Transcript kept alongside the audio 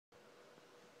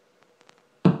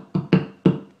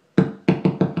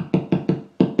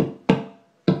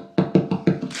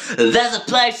There's a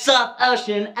place off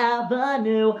Ocean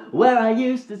Avenue where I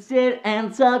used to sit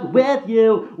and talk with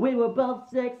you. We were both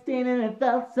 16 and it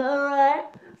felt so right,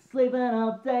 sleeping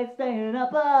all day, staying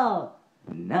up all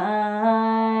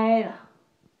night.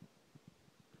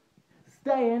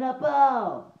 Staying up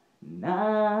all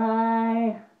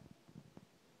night.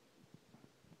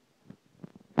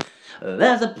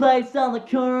 There's a place on the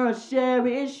corner of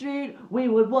Sherry Street. We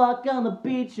would walk on the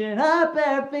beach in our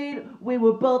bare feet. We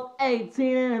were both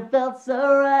 18 and it felt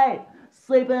so right,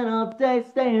 sleeping all day,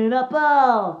 staying up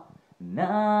all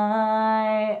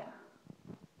night.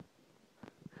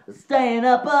 Staying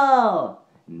up all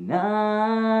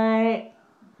night.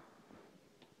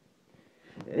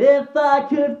 If I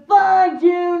could find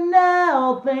you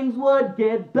now, things would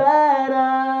get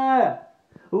better.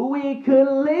 We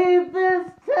could leave this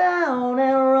town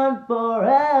and run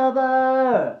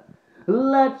forever.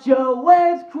 Let your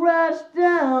waves crash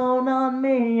down on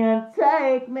me and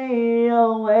take me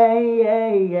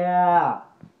away, yeah.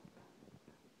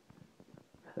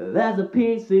 There's a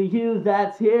piece of you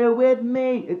that's here with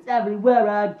me. It's everywhere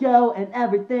I go and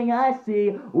everything I see.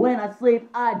 When I sleep,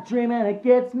 I dream and it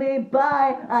gets me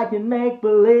by. I can make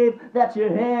believe that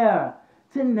you're here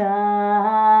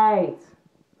tonight.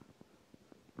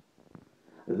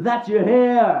 That you're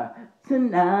here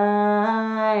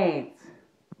tonight.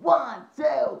 1, 2,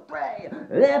 3.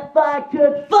 If I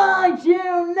could find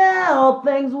you now,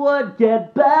 things would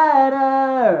get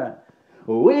better.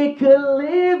 We could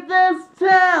leave this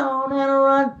town and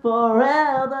run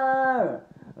forever.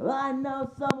 I know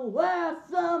somewhere,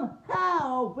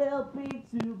 somehow, we'll be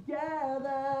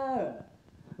together.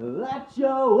 Let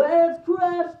your waves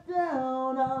crash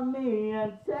down on me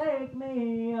and take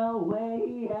me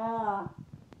away, yeah.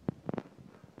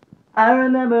 I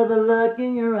remember the look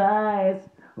in your eyes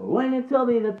when you told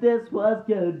me that this was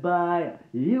goodbye.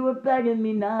 You were begging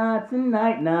me not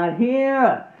tonight, not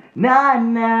here, not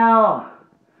now.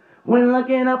 When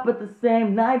looking up at the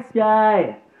same night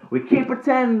sky, we keep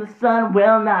pretending the sun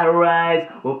will not rise.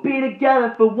 We'll be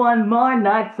together for one more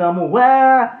night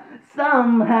somewhere,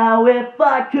 somehow. If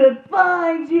I could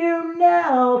find you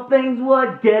now, things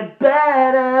would get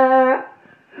better.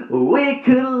 We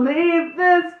could leave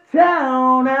this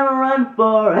town and run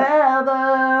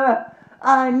forever.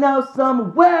 I know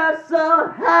somewhere,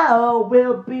 somehow,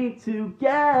 we'll be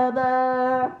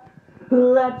together.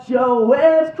 Let your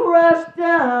waves crash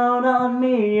down on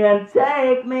me and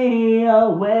take me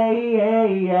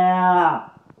away, yeah.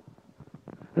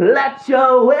 Let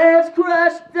your waves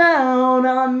crash down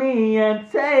on me and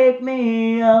take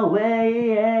me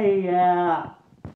away, yeah.